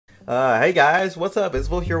Hey guys, what's up? It's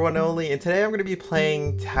Volf, your one and only, and today I'm going to be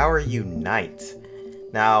playing Tower Unite.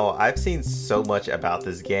 Now, I've seen so much about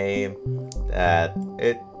this game that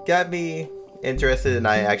it got me interested and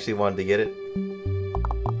I actually wanted to get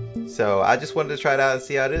it. So I just wanted to try it out and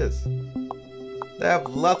see how it is. They have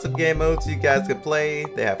lots of game modes you guys can play.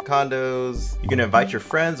 They have condos. You can invite your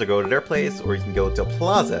friends or go to their place, or you can go to a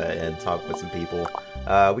plaza and talk with some people.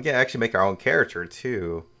 We can actually make our own character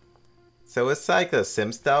too. So it's like a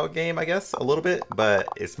sim style game, I guess, a little bit, but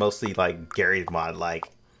it's mostly like Gary's mod, like,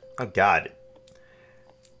 oh god.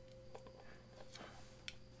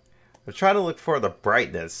 I'm trying to look for the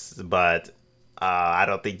brightness, but I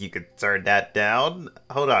don't think you could turn that down.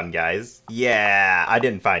 Hold on, guys. Yeah, I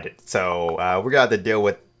didn't find it. So we're gonna have to deal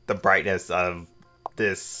with the brightness of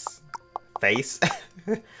this face.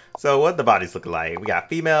 So what the bodies look like? We got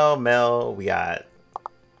female, male, we got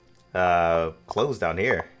clothes down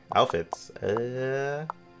here. Outfits. Can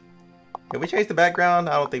we change the background?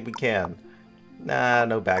 I don't think we can. Nah,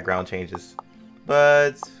 no background changes.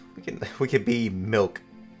 But we can be Milk,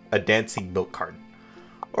 a dancing milk carton,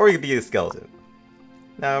 or we could be a skeleton.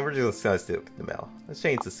 Now we're just gonna stick with the male. Let's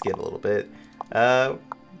change the skin a little bit. Got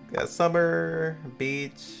summer,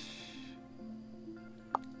 beach.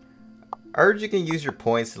 I heard you can use your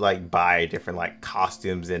points to like buy different like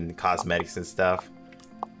costumes and cosmetics and stuff.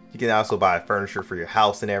 You can also buy furniture for your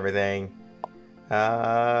house and everything.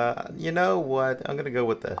 You know what? I'm gonna go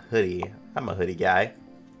with the hoodie. I'm a hoodie guy.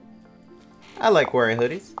 I like wearing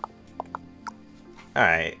hoodies.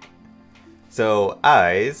 Alright. So,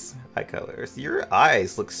 eyes. Eye colors. Your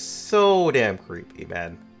eyes look so damn creepy,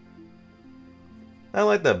 man. Not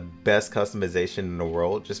like the best customization in the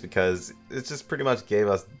world, just because it just pretty much gave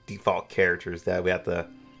us default characters that we have to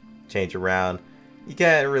change around. You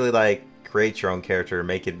can't really like create your own character and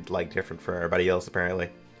make it like different for everybody else apparently.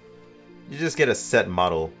 You just get a set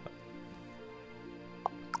model.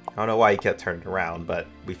 I don't know why you kept turning around, but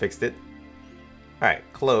we fixed it. Alright,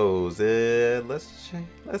 clothes.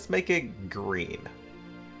 Let's make it green.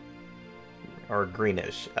 Or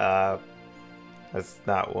greenish. That's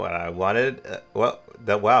not what I wanted.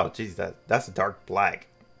 Wow, geez, that's dark black.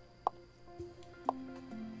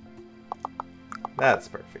 That's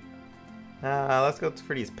perfect. Let's go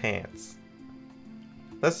for these pants.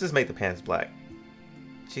 Let's just make the pants black.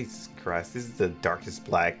 Jesus Christ, this is the darkest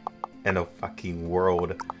black in the fucking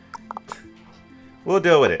world. We'll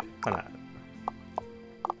deal with it. Why not?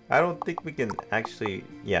 I don't think we can actually...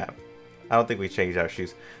 Yeah. I don't think we changed our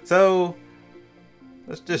shoes. So,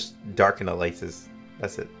 let's just darken the laces.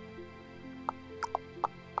 That's it.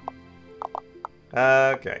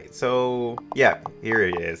 Okay, so... Yeah, here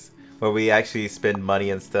it is. Where we actually spend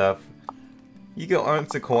money and stuff. You can earn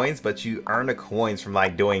some coins, but you earn the coins from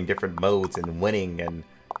like doing different modes and winning and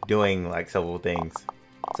doing like several things.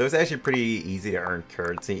 So it's actually pretty easy to earn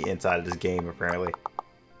currency inside of this game apparently.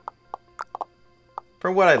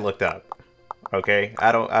 From what I looked up. Okay,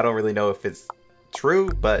 I don't really know if it's true,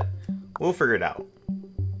 but we'll figure it out.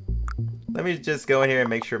 Let me just go in here and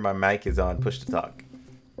make sure my mic is on push to talk.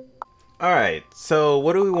 Alright, so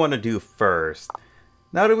what do we want to do first?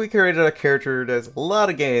 Now that we created a character, there's a lot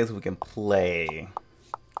of games we can play.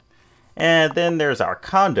 And then there's our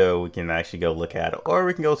condo we can actually go look at. Or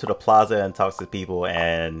we can go to the plaza and talk to people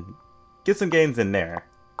and get some games in there.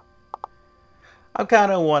 I'm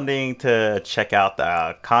kind of wanting to check out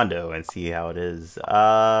the condo and see how it is.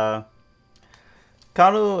 Condo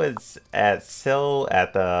is at sale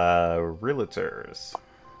at the realtors.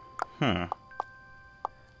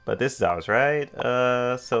 But this is ours, right?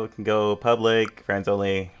 So we can go public, friends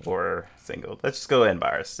only, or single. Let's just go in by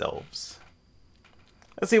ourselves.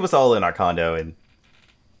 Let's see what's all in our condo, and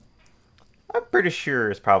I'm pretty sure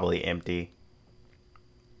it's probably empty.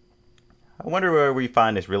 I wonder where we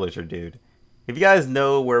find this realtor dude. If you guys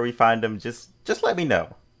know where we find him, just let me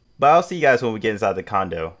know. But I'll see you guys when we get inside the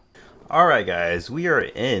condo. Alright guys, we are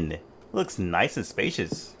in. Looks nice and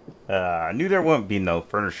spacious. I knew there wouldn't be no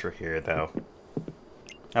furniture here though.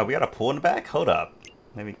 Oh, we got a pool in the back? Hold up.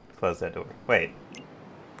 Let me close that door. Wait.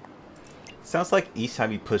 Sounds like each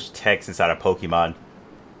time you push text inside a Pokemon.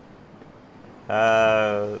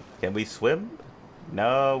 Can we swim?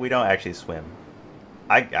 No, we don't actually swim.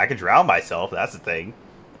 I can drown myself, that's the thing.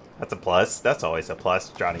 That's a plus. That's always a plus,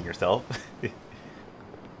 drowning yourself.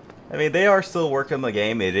 I mean, they are still working on the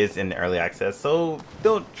game. It is in early access, so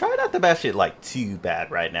don't try not to bash it like too bad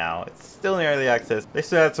right now. It's still in early access. They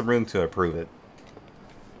still have some room to improve it.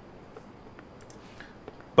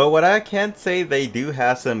 But what I can say, they do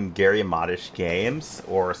have some Gary modish games,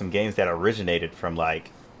 or some games that originated from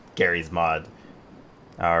like Gary's mod.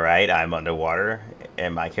 Alright, I'm underwater,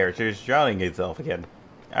 and my character is drowning itself again.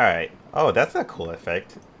 Alright. Oh, that's a cool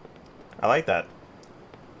effect. I like that.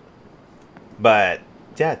 But,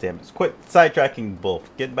 yeah, damn it. Quit sidetracking Volf.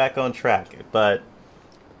 Get back on track. But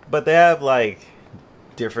they have, like,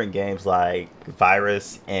 different games like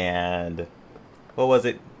Virus and... What was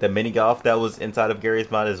it? The mini golf that was inside of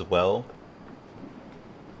Gary's mod as well.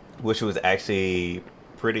 Which was actually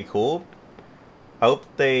pretty cool. I hope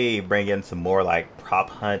they bring in some more, like, prop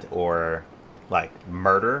hunt or, like,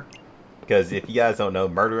 murder. Because if you guys don't know,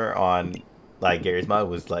 murder on, like, Gary's mod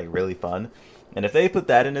was, like, really fun. And if they put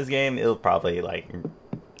that in this game, it'll probably, like,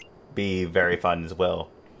 be very fun as well.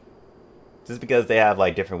 Just because they have,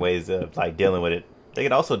 like, different ways of, like, dealing with it. They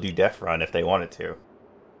could also do death run if they wanted to.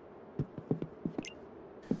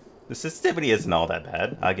 The sensitivity isn't all that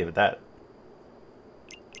bad. I'll give it that.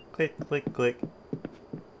 Click, click, click.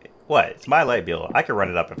 What? It's my light bill. I can run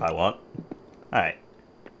it up if I want. Alright.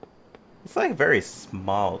 It's, like, very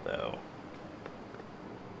small, though.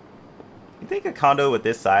 You think a condo with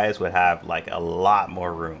this size would have, like, a lot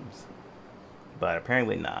more rooms. But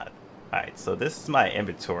apparently not. Alright, so this is my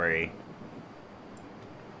inventory.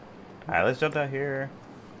 Alright, let's jump down here.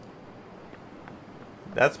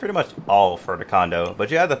 That's pretty much all for the condo. But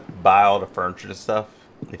you have to buy all the furniture and stuff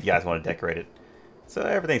if you guys want to decorate it. So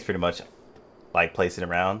everything's pretty much, like, placing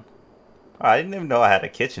around. Oh, I didn't even know I had a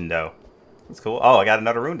kitchen, though. That's cool. Oh, I got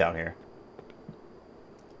another room down here.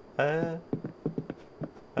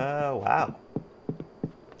 Wow.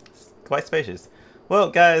 It's quite spacious. Well,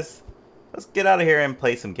 guys, let's get out of here and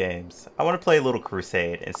play some games. I want to play Little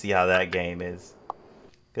Crusade and see how that game is.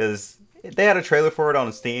 Because they had a trailer for it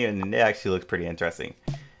on Steam, and it actually looks pretty interesting.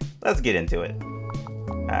 Let's get into it.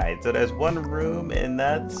 Alright, so there's one room, and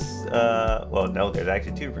that's, well, no, there's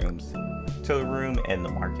actually two rooms. Tow room and the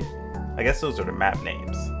market. I guess those are the map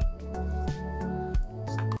names.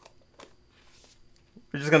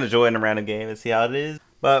 We're just gonna join a random game and see how it is.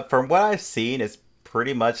 But from what I've seen, it's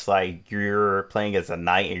pretty much like you're playing as a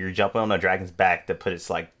knight and you're jumping on a dragon's back to put its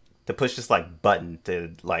like to push this like button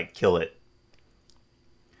to like kill it.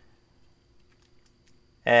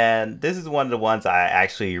 And this is one of the ones I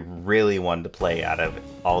actually really wanted to play out of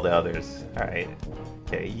all the others. Alright.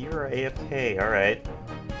 Okay, you're AFK, alright.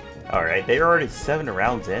 Alright, they're already 7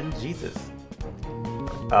 rounds in? Jesus.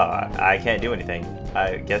 I can't do anything.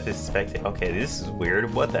 I guess this is spectate. Okay, this is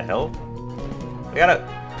weird. What the hell? I gotta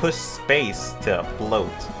push space to float.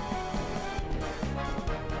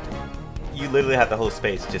 You literally have to hold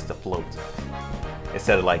space just to float.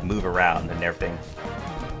 Instead of like move around and everything.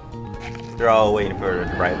 They're all waiting for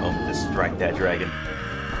the right moment to strike that dragon.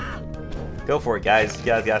 Go for it, guys. You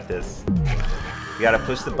guys got this. You gotta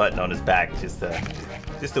push the button on his back just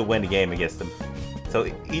to win the game against him. So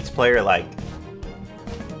each player like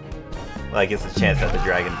gets a chance at the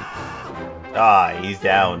dragon. Ah, he's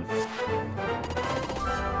down.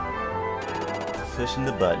 Pushing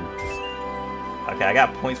the button. Okay, I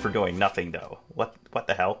got points for doing nothing though. What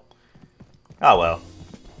the hell? Oh well.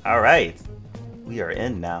 Alright. We are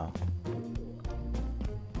in now.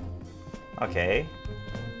 Okay.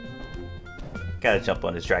 Gotta jump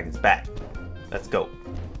on this dragon's back. Let's go.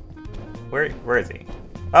 Where is he?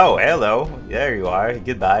 Oh, hello. There you are.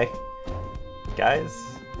 Goodbye. Guys.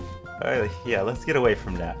 Alright, yeah, let's get away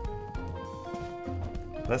from that.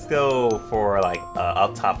 Let's go for like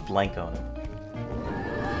up top flank on him.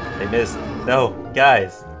 They missed. No,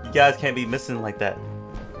 guys. You guys can't be missing like that.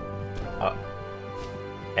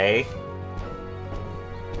 A.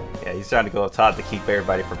 Yeah, he's trying to go up top to keep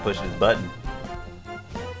everybody from pushing his button.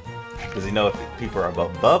 Because you know if people are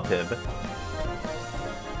above him,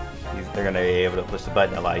 they're going to be able to push the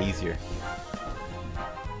button a lot easier.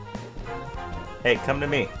 Hey, come to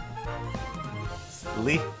me.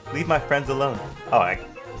 Leave my friends alone. Oh, I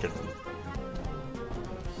get them.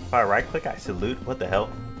 If I right click, I salute. What the hell?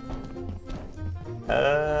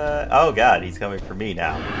 Oh god, he's coming for me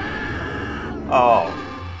now. Oh.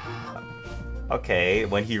 Okay,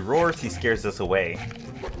 when he roars, he scares us away.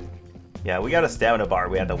 Yeah, we got a stamina bar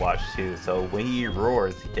we had to watch too, so when he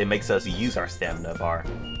roars, it makes us use our stamina bar.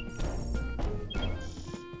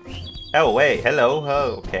 Oh wait, hello,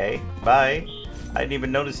 oh, okay, bye. I didn't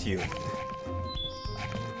even notice you.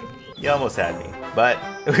 You almost had me, but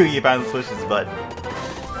you finally pushed his button.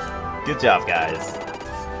 Good job, guys.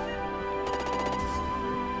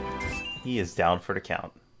 He is down for the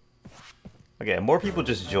count. Okay, more people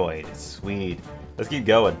just joined. Sweet. Let's keep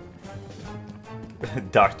going.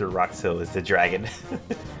 Dr. Roxo is the dragon.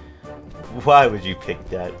 Why would you pick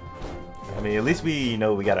that? I mean, at least we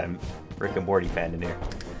know we got a Rick and Morty fan in here.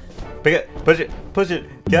 Pick it, push it, push it.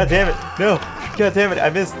 God damn it. No, god damn it,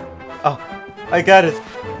 I missed. Oh, I got it.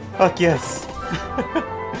 Fuck yes.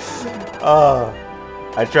 Oh,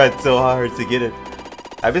 I tried so hard to get it.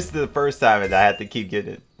 I missed it the first time and I had to keep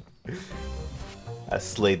getting it. I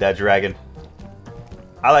slayed that dragon.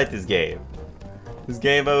 I like this game. This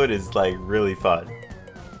game mode is like really fun.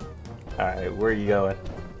 Alright, where are you going?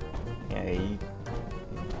 Yeah, you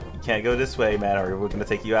can't go this way, man, or we're gonna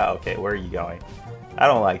take you out. Okay, where are you going? I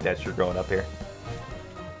don't like that you're going up here.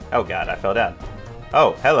 Oh god, I fell down.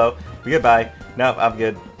 Oh, hello. Goodbye. Nope, I'm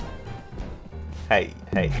good. Hey,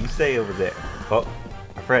 you stay over there. Oh,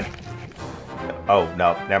 my friend. Oh,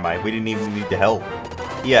 no, never mind. We didn't even need the help.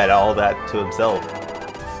 He had all that to himself.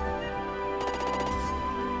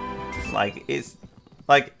 Like, it's...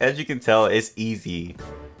 Like, as you can tell, it's easy.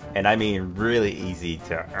 And I mean really easy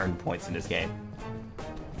to earn points in this game.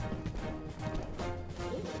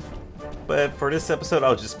 But for this episode,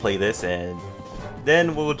 I'll just play this and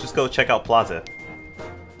then we'll just go check out Plaza.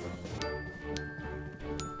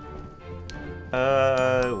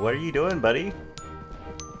 What are you doing, buddy?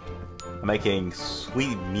 I'm making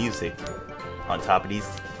sweet music on top of these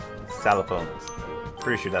xylophones.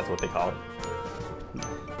 Pretty sure that's what they call it.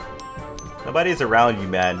 Nobody's around you,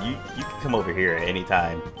 man. You can come over here at any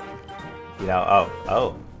time. You know,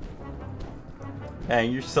 oh.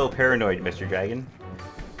 Man, you're so paranoid, Mr. Dragon.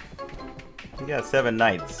 We got 7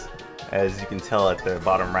 knights, as you can tell at the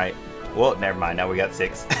bottom right. Well, never mind, now we got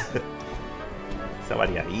 6.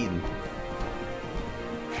 Somebody got eaten.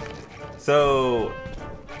 So,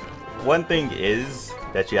 one thing is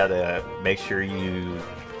that you gotta make sure you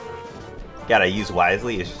gotta use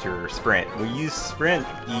wisely is your sprint. When you use sprint,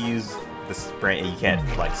 you use the sprint and you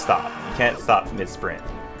can't like stop. You can't stop mid-sprint.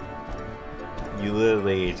 You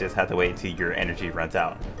literally just have to wait until your energy runs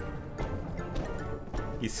out.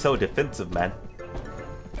 He's so defensive, man.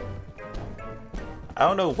 I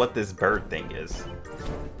don't know what this bird thing is.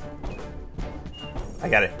 I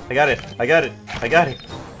got it. I got it. I got it. I got it.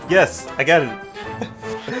 Yes, I got it.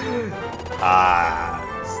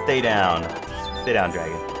 Stay down. Stay down,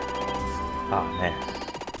 dragon. Oh, man.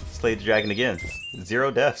 Slayed the dragon again.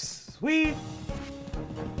 0 deaths. Sweet.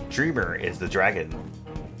 Dreamer is the dragon.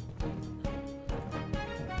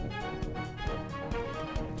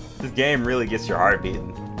 This game really gets your heart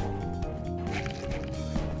beating.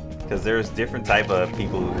 Because there's different type of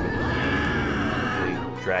people who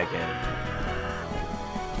play dragon.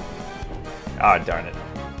 Oh, darn it.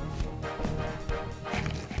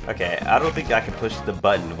 Okay, I don't think I can push the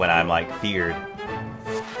button when I'm like feared.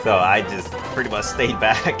 So I just pretty much stayed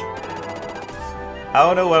back. I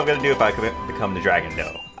don't know what I'm gonna do if I become the dragon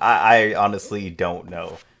though. I honestly don't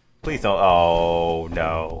know. Please don't. Oh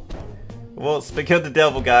no. Well, speaking of the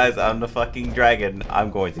devil, guys, I'm the fucking dragon. I'm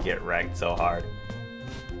going to get wrecked so hard.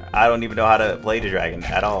 I don't even know how to play the dragon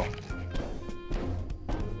at all.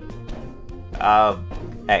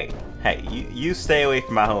 Hey, you stay away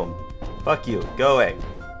from my home. Fuck you. Go away.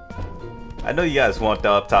 I know you guys want the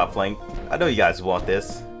up top flank. I know you guys want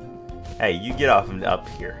this. Hey, you get off and up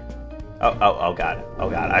here. Oh god. Oh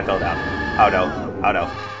god, I fell down. Oh no. Oh no.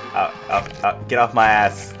 Oh, get off my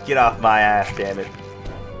ass. Get off my ass, damn it.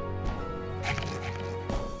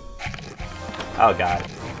 Oh god.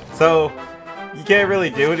 So, you can't really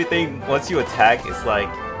do anything once you attack. It's like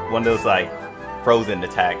one of those like frozen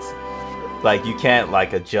attacks. Like you can't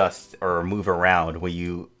like adjust or move around when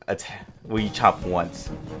you chop once.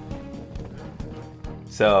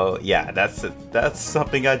 So yeah, that's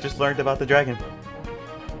something I just learned about the dragon.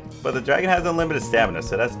 But the dragon has unlimited stamina,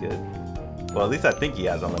 so that's good. Well, at least I think he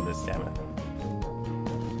has unlimited stamina.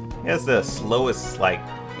 He has the slowest like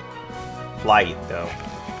flight though.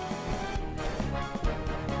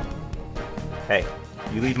 Hey,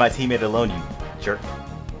 you leave my teammate alone, you jerk.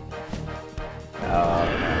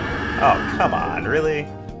 Oh, come on, really?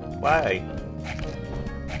 Why?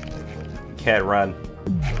 Can't run.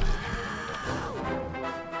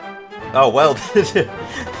 Oh, well, the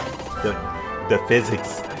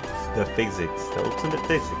physics. The ultimate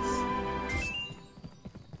physics.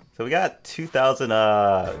 So we got 2,000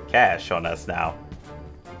 cash on us now.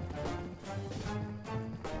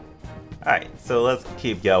 Alright, so let's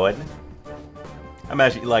keep going. I'm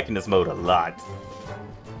actually liking this mode a lot.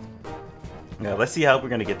 Now, let's see how we're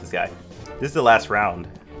gonna get this guy. This is the last round.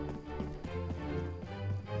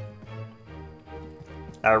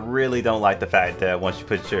 I really don't like the fact that once you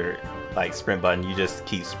put your like sprint button, you just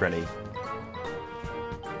keep sprinting.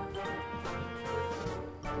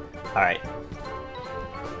 Alright.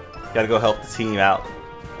 Gotta go help the team out.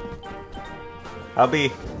 I'll be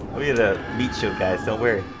at the meat show, guys, don't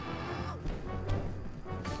worry.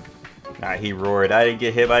 Alright, he roared. I didn't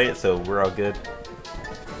get hit by it, so we're all good.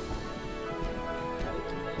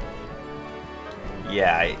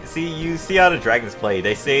 Yeah, see, you see how the dragons play.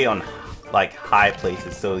 They stay on like high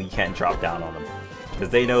places so you can't drop down on them. Because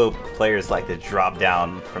they know players like to drop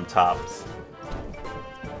down from tops.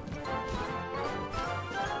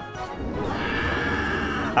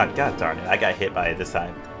 Ah, god darn it, I got hit by it this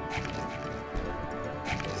time.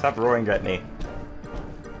 Stop roaring at me.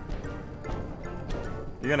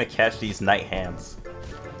 You're gonna catch these night hams.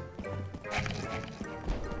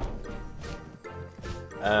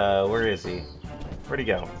 Where is he? Where'd he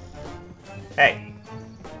go? Hey!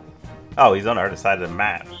 Oh, he's on the other side of the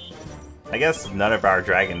map. I guess none of our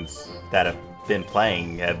dragons that have been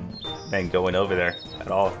playing have been going over there at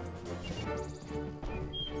all.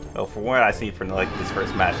 Well, from what I see from like this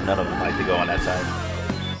first match, none of them like to go on that side.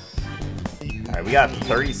 Alright, we got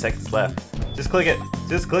 30 seconds left. Just click it!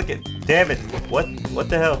 Just click it! Damn it! What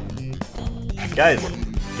the hell? Guys,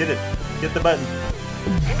 get it! Get the button!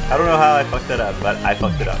 I don't know how I fucked that up, but I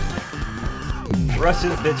fucked it up. Rush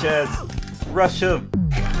his bitch ass! Rush him!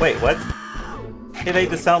 Wait, what? It made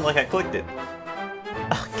the sound like I clicked it.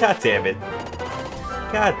 Oh, god damn it.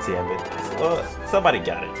 God damn it. Well, somebody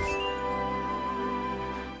got it.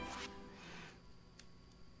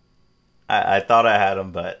 I thought I had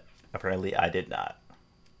him, but apparently I did not.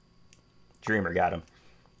 Dreamer got him.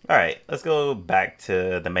 Alright, let's go back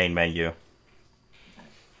to the main menu.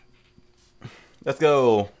 Let's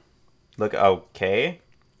go look. Okay.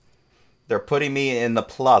 They're putting me in the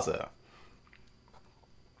plaza.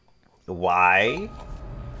 Why?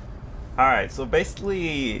 Alright, so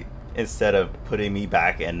basically, instead of putting me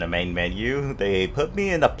back in the main menu, they put me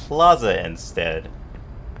in the plaza instead.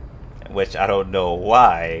 Which I don't know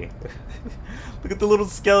why. Look at the little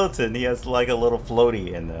skeleton. He has like a little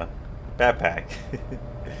floaty in the backpack.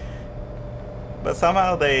 But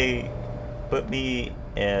somehow they put me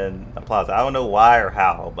in a plaza. I don't know why or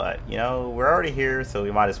how, but you know, we're already here, so we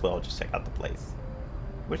might as well just check out the place.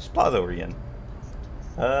 Which plaza are we in?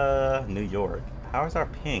 New York. How's our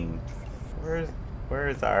ping? Where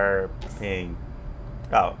is our ping?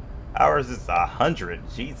 Oh, ours is 100.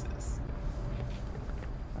 Jesus.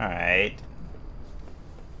 Alright.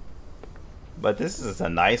 But this is a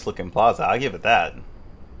nice looking plaza, I'll give it that.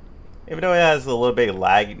 Even though it has a little bit of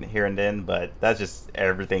lag here and then, but that's just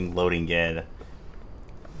everything loading in.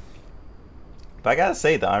 But I gotta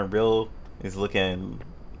say, the Unreal is looking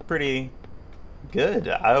pretty good.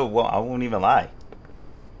 I won't even lie.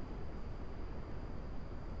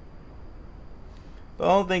 The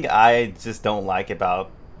only thing I just don't like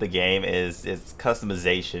about the game is its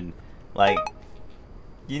customization. Like,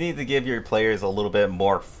 you need to give your players a little bit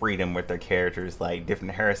more freedom with their characters, like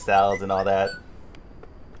different hairstyles and all that.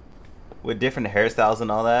 With different hairstyles and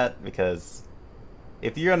all that, because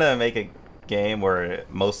if you're gonna make a game where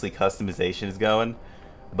mostly customization is going,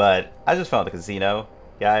 but I just found the casino.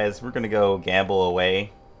 Guys, we're gonna go gamble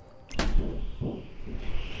away.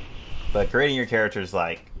 But creating your characters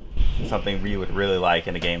like something we would really like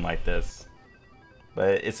in a game like this.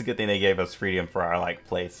 But it's a good thing they gave us freedom for our like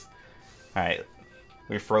place. Alright.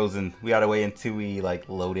 We're frozen. We gotta wait until we like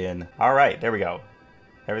load in. Alright, there we go.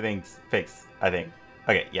 Everything's fixed, I think.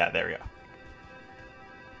 Okay, yeah, there we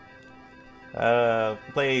go.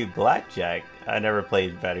 Play blackjack. I never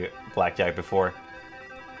played blackjack before.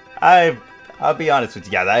 I'll be honest with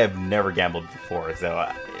you guys, I have never gambled before,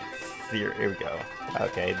 so here we go.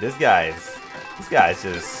 Okay, this guy's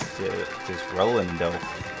just rolling though.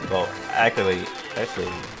 Well, actually he's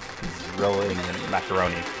rolling in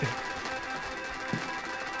macaroni.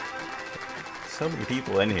 So many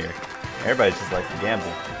people in here. Everybody just likes to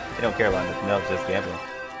gamble. They don't care about nothing else, just gambling.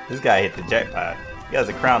 This guy hit the jackpot. He has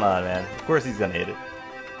a crown on, man. Of course he's gonna hit it.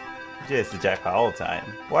 He hits the jackpot all the time.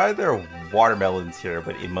 Why are there watermelons here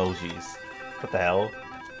but emojis? What the hell?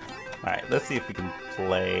 Alright, let's see if we can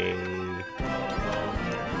play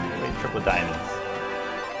triple diamonds.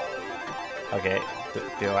 Okay,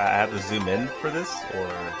 do I have to zoom in for this, or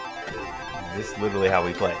is this literally how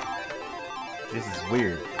we play? This is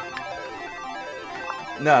weird.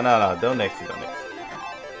 No, don't next it, don't next it.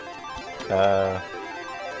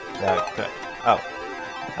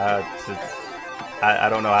 I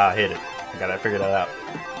don't know how I hit it. I gotta figure that out.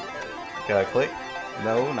 Gotta click?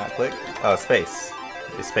 No, not click. Oh, space.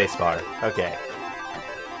 It's space bar. Okay.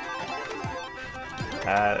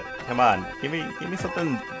 Come on, give me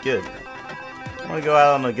something good. I wanna go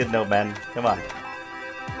out on a good note, man. Come on.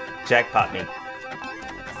 Jackpot me.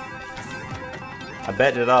 I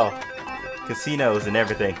bet it all. Casinos and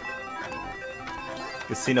everything.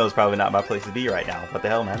 Casino is probably not my place to be right now. What the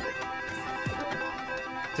hell, man?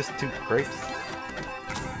 Just 2 grapes.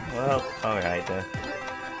 Well, alright then.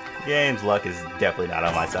 Game's luck is definitely not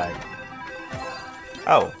on my side.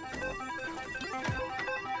 Oh.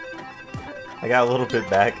 I got a little bit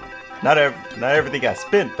back. Not everything got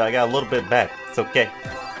spent, but I got a little bit back. It's okay.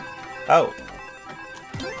 Oh.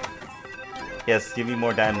 Yes, give me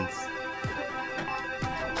more diamonds.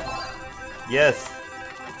 Yes.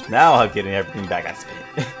 Now I'm getting everything back I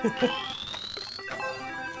spent.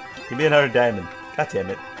 Give me another diamond. God damn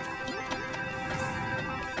it.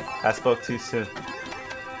 I spoke too soon.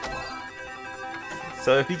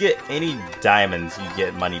 So if you get any diamonds, you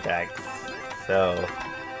get money back. So,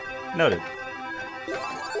 noted.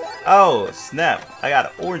 Oh, snap. I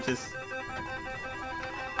got oranges.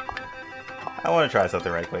 I want to try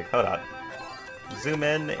something right quick. Hold on. Zoom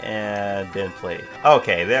in and then play.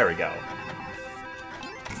 Okay, there we go.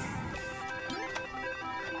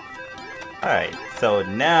 Alright, so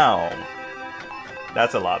now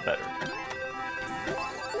that's a lot better.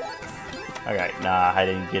 Alright, nah, I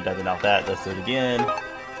didn't get nothing off that. Let's do it again.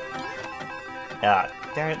 Yeah,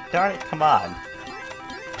 darn it, come on.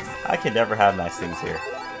 I can never have nice things here.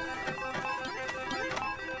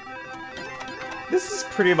 This is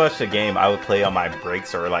pretty much a game I would play on my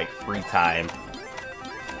breaks or like free time.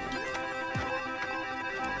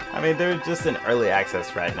 I mean, they're just in early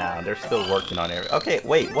access right now. They're still working on it. Okay,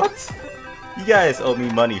 wait, what? You guys owe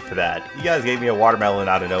me money for that. You guys gave me a watermelon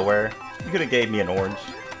out of nowhere. You could have gave me an orange.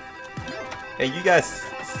 And you guys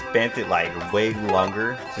spent it like way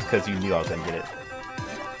longer just because you knew I was gonna get it.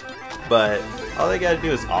 But all they gotta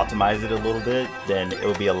do is optimize it a little bit, then it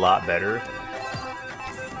will be a lot better.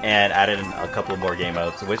 And add in a couple more game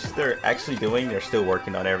modes, which they're actually doing. They're still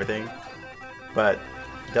working on everything. But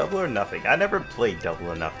double or nothing. I never played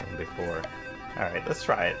double or nothing before. Alright, let's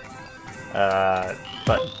try it.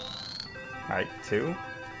 Button. Alright, 2.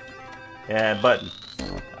 And button.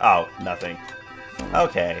 Oh, nothing.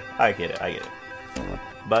 Okay, I get it.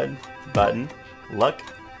 Button, button, luck.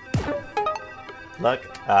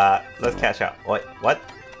 Let's cash out. What?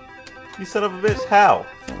 You son of a bitch, how?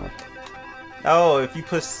 Oh, if you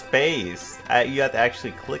push space, you have to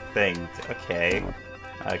actually click things. Okay,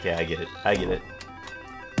 I get it.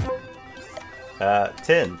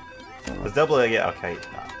 10. Let's double it again. Okay,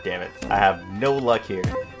 oh, damn it. I have no luck here.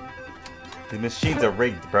 The machines are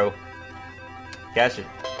rigged, bro. Cash it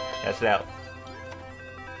out.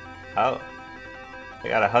 Oh, I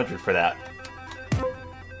got 100 for that.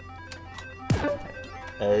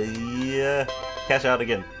 Yeah, cash out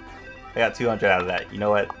again. I got 200 out of that. You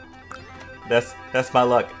know what? That's my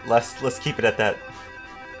luck. Let's keep it at that.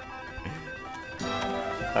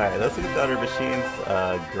 All right, let's look at the other machines.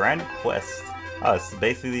 Grand Quest. Oh, it's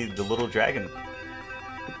basically the little dragon.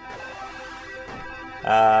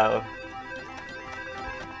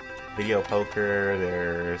 Video poker.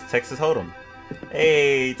 There's Texas Hold'em.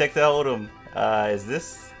 Hey, Texas Hold'em. Is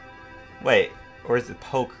this? Wait, or is it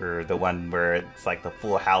poker? The one where it's like the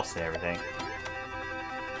full house and everything.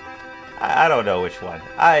 I don't know which one.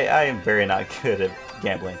 I am very not good at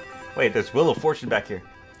gambling. Wait, there's Wheel of Fortune back here.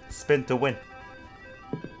 Spin to win.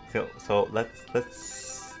 So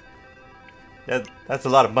let's. That's a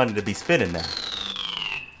lot of money to be spinning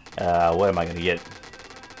now. What am I gonna get?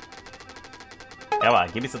 Come on,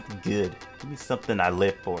 give me something good. Give me something I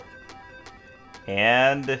live for.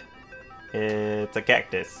 And it's a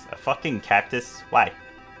cactus. A fucking cactus? Why?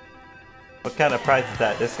 What kind of prize is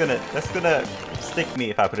that? That's gonna stick me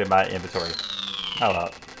if I put it in my inventory. Oh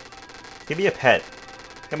well. Give me a pet.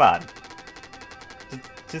 Come on.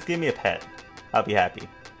 Just give me a pet. I'll be happy.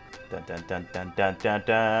 Dun dun dun dun dun dun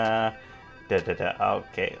dun. Da, da, da.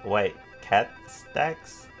 Okay, wait. Cat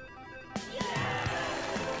stacks?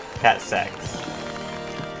 Cat sacks.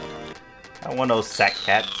 I don't want those sack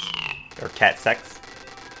cats. Or cat sacks.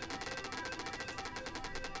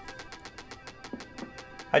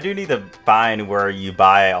 I do need to find where you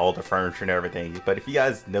buy all the furniture and everything, but if you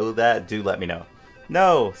guys know that, do let me know.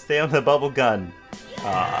 No! Stay on the bubble gun!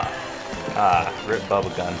 Rip bubble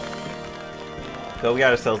gun. So we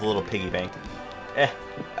got ourselves a little piggy bank.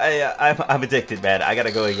 I'm addicted, man. I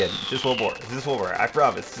gotta go again. Just one more. I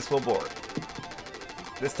promise. Just one more.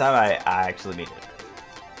 This time I actually mean it.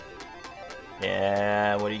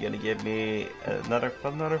 Yeah, what are you gonna give me? Another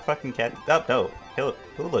fucking cat? Oh no,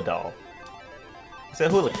 hula doll. It's a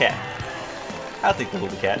hula cat. I'll take the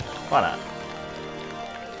hula cat. Why not?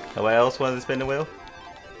 Nobody else wanted to spin the wheel?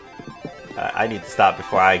 I need to stop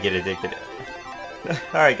before I get addicted.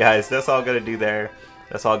 Alright guys, that's all I'm gonna do there.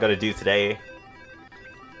 That's all I'm gonna do today.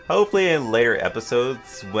 Hopefully in later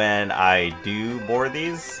episodes when I do more of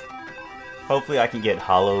these, hopefully I can get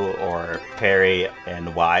Hollow or Perry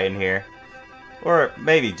and Y in here. Or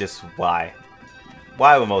maybe just Y.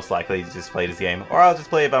 Y will most likely just play this game. Or I'll just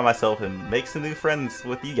play it by myself and make some new friends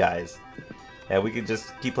with you guys. And we can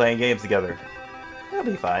just keep playing games together.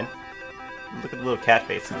 That'll be fine. Look at the little cat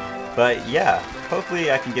face. But yeah,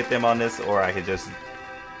 hopefully I can get them on this, or I could just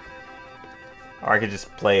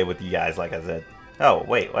play it with you guys, like I said. Oh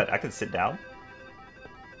wait, what? I can sit down?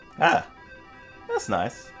 Ah, that's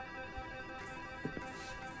nice.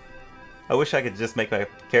 I wish I could just make my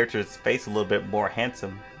character's face a little bit more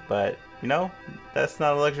handsome, but you know, that's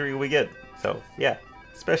not a luxury we get. So yeah,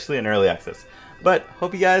 especially in early access. But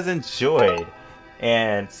hope you guys enjoyed,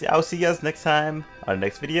 and I'll see you guys next time on the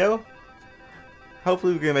next video.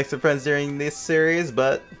 Hopefully we're gonna make some friends during this series,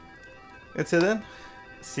 but until then,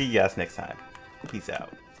 see you guys next time. Peace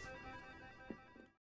out.